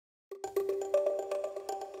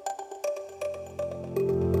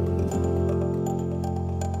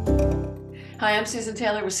Hi, I'm Susan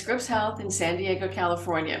Taylor with Scripps Health in San Diego,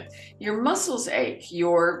 California. Your muscles ache,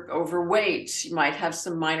 you're overweight, you might have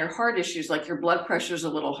some minor heart issues like your blood pressure's a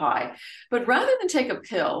little high. But rather than take a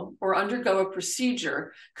pill or undergo a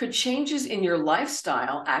procedure, could changes in your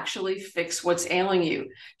lifestyle actually fix what's ailing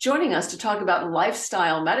you? Joining us to talk about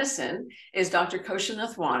lifestyle medicine is Dr. Kosha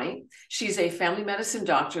Nathwani. She's a family medicine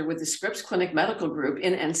doctor with the Scripps Clinic Medical Group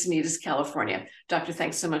in Encinitas, California. Doctor,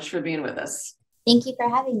 thanks so much for being with us. Thank you for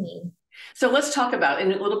having me. So let's talk about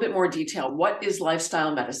in a little bit more detail, what is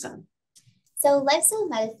lifestyle medicine? So, lifestyle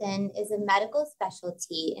medicine is a medical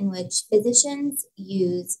specialty in which physicians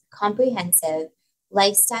use comprehensive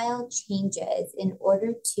lifestyle changes in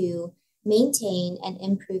order to maintain and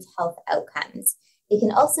improve health outcomes. They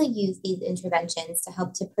can also use these interventions to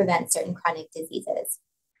help to prevent certain chronic diseases.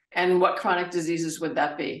 And what chronic diseases would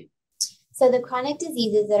that be? So, the chronic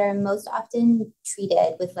diseases that are most often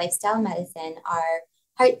treated with lifestyle medicine are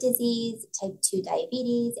heart disease, type 2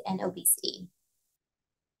 diabetes, and obesity.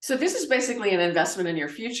 So this is basically an investment in your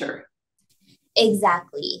future.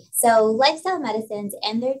 Exactly. So, lifestyle medicines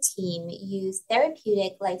and their team use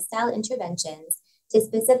therapeutic lifestyle interventions to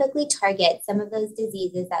specifically target some of those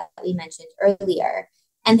diseases that we mentioned earlier.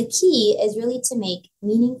 And the key is really to make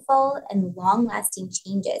meaningful and long lasting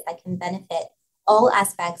changes that can benefit all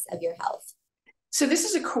aspects of your health. So this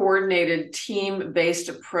is a coordinated team-based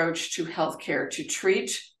approach to healthcare to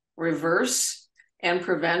treat, reverse, and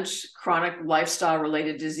prevent chronic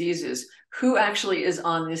lifestyle-related diseases. Who actually is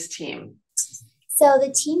on this team? So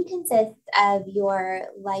the team consists of your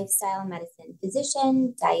lifestyle medicine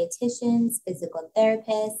physician, dietitians, physical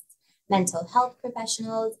therapists, mental health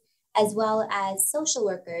professionals, as well as social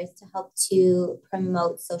workers to help to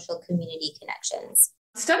promote social community connections.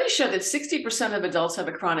 Studies show that 60% of adults have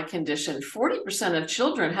a chronic condition. 40% of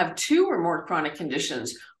children have two or more chronic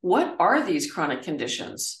conditions. What are these chronic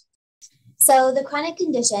conditions? So the chronic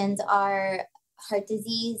conditions are heart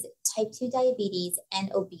disease, type 2 diabetes,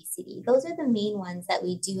 and obesity. Those are the main ones that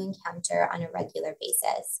we do encounter on a regular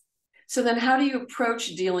basis. So then how do you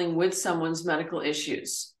approach dealing with someone's medical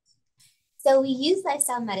issues? So we use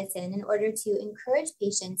lifestyle medicine in order to encourage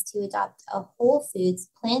patients to adopt a whole foods,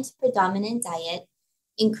 plant predominant diet,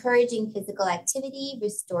 encouraging physical activity,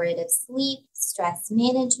 restorative sleep, stress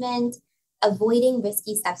management, avoiding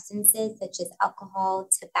risky substances such as alcohol,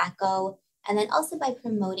 tobacco, and then also by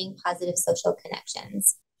promoting positive social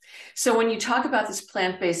connections. So when you talk about this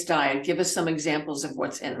plant-based diet, give us some examples of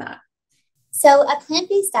what's in that. So, a plant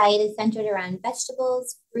based diet is centered around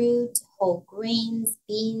vegetables, fruit, whole grains,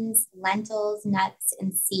 beans, lentils, nuts,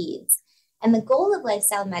 and seeds. And the goal of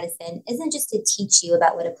lifestyle medicine isn't just to teach you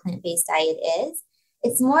about what a plant based diet is,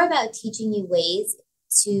 it's more about teaching you ways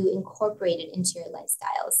to incorporate it into your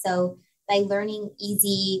lifestyle. So, by learning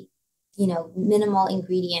easy, minimal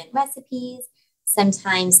ingredient recipes,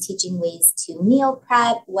 sometimes teaching ways to meal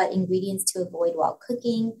prep, what ingredients to avoid while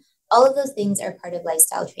cooking, all of those things are part of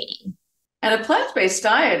lifestyle training. And a plant-based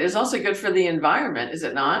diet is also good for the environment, is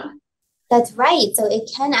it not? That's right. So it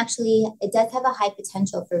does have a high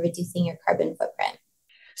potential for reducing your carbon footprint.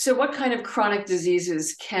 So what kind of chronic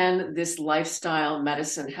diseases can this lifestyle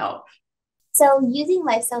medicine help? So using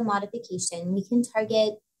lifestyle modification, we can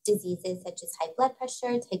target diseases such as high blood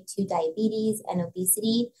pressure, type 2 diabetes, and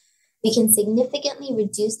obesity. We can significantly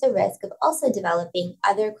reduce the risk of also developing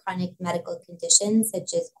other chronic medical conditions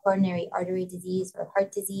such as coronary artery disease or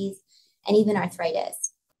heart disease, and even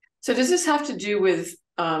arthritis. So does this have to do with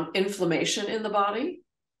inflammation in the body?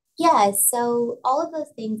 Yeah, so all of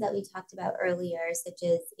those things that we talked about earlier, such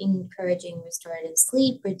as encouraging restorative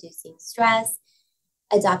sleep, reducing stress,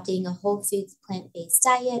 adopting a whole foods plant-based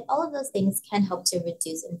diet, all of those things can help to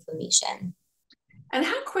reduce inflammation. And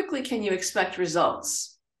how quickly can you expect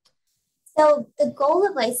results? So the goal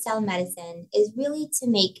of lifestyle medicine is really to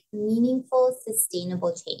make meaningful,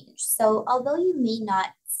 sustainable change. So although you may not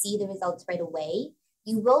see the results right away,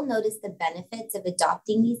 you will notice the benefits of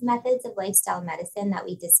adopting these methods of lifestyle medicine that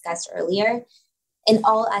we discussed earlier in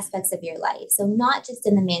all aspects of your life. So not just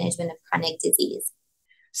in the management of chronic disease.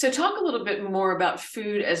 So talk a little bit more about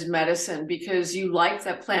food as medicine, because you like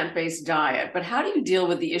that plant-based diet, but how do you deal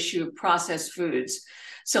with the issue of processed foods?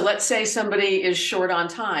 So let's say somebody is short on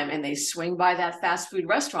time and they swing by that fast food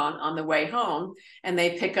restaurant on the way home and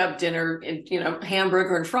they pick up dinner,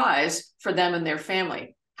 hamburger and fries for them and their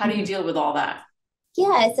family. How do you deal with all that?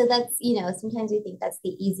 Yeah, so that's, sometimes we think that's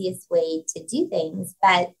the easiest way to do things,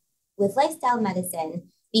 but with lifestyle medicine,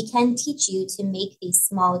 we can teach you to make these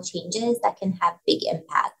small changes that can have big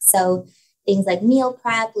impact. So things like meal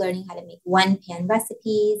prep, learning how to make one pan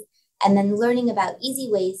recipes, and then learning about easy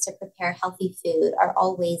ways to prepare healthy food are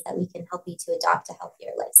all ways that we can help you to adopt a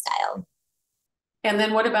healthier lifestyle. And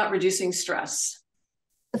then what about reducing stress?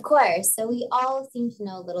 Of course. So we all seem to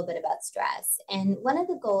know a little bit about stress. And one of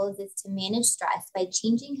the goals is to manage stress by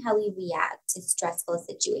changing how we react to stressful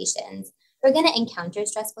situations. We're going to encounter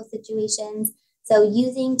stressful situations. So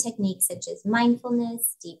using techniques such as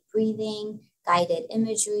mindfulness, deep breathing, guided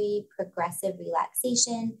imagery, progressive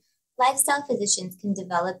relaxation, lifestyle physicians can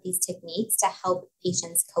develop these techniques to help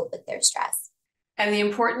patients cope with their stress. And the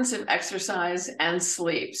importance of exercise and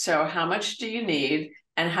sleep. So how much do you need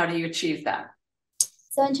and how do you achieve that?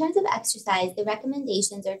 So in terms of exercise, the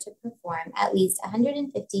recommendations are to perform at least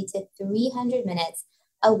 150 to 300 minutes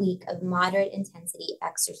a week of moderate intensity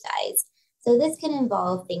exercise. So this can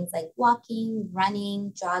involve things like walking,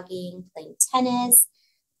 running, jogging, playing tennis,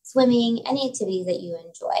 swimming, any activities that you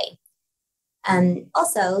enjoy.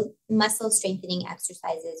 Also, muscle strengthening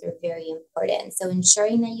exercises are very important. So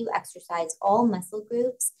ensuring that you exercise all muscle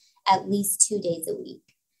groups at least 2 days a week.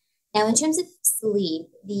 Now, in terms of sleep,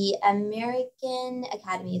 the American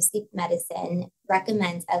Academy of Sleep Medicine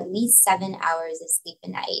recommends at least 7 hours of sleep a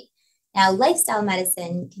night. Now, lifestyle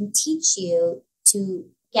medicine can teach you to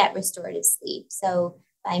get restorative sleep. So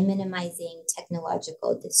by minimizing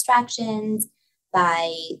technological distractions,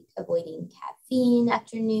 by avoiding caffeine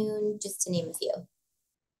after noon, just to name a few.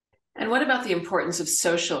 And what about the importance of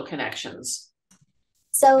social connections?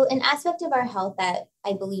 So an aspect of our health that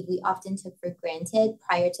I believe we often took for granted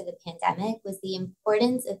prior to the pandemic was the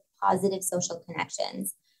importance of positive social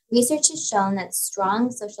connections. Research has shown that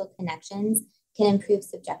strong social connections can improve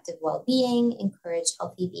subjective well-being, encourage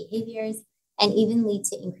healthy behaviors, and even lead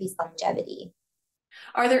to increased longevity.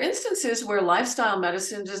 Are there instances where lifestyle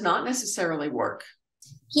medicine does not necessarily work?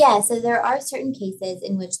 Yeah, so there are certain cases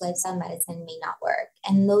in which lifestyle medicine may not work.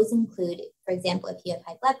 And those include, for example, if you have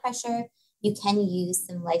high blood pressure, you can use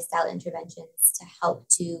some lifestyle interventions to help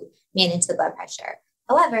to manage the blood pressure.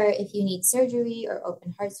 However, if you need surgery or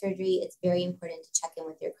open heart surgery, it's very important to check in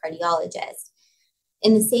with your cardiologist.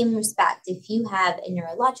 In the same respect, if you have a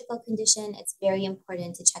neurological condition, it's very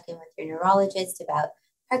important to check in with your neurologist about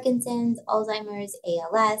Parkinson's, Alzheimer's,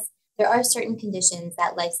 ALS. There are certain conditions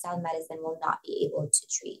that lifestyle medicine will not be able to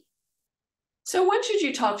treat. So when should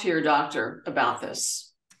you talk to your doctor about this?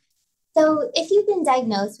 So if you've been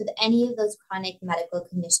diagnosed with any of those chronic medical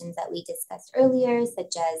conditions that we discussed earlier,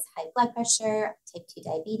 such as high blood pressure, type 2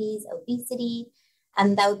 diabetes, obesity,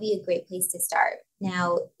 that would be a great place to start.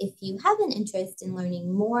 Now, if you have an interest in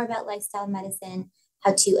learning more about lifestyle medicine,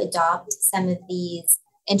 how to adopt some of these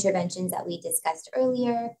interventions that we discussed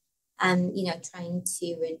earlier, trying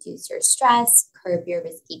to reduce your stress, curb your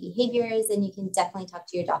risky behaviors, then you can definitely talk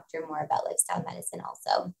to your doctor more about lifestyle medicine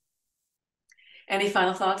also. Any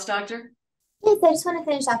final thoughts, doctor? Yes, I just want to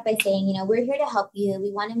finish off by saying, we're here to help you.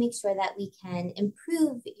 We want to make sure that we can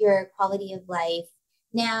improve your quality of life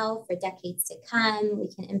now for decades to come.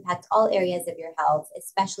 We can impact all areas of your health,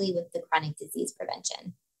 especially with the chronic disease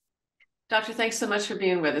prevention. Doctor, thanks so much for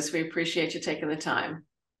being with us. We appreciate you taking the time.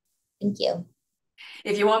 Thank you.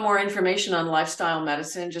 If you want more information on lifestyle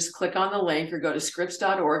medicine, just click on the link or go to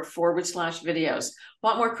scripps.org/videos.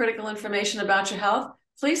 Want more critical information about your health?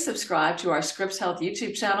 Please subscribe to our Scripps Health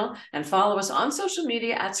YouTube channel and follow us on social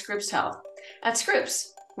media at Scripps Health. At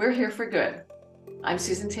Scripps, we're here for good. I'm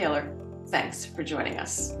Susan Taylor. Thanks for joining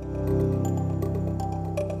us.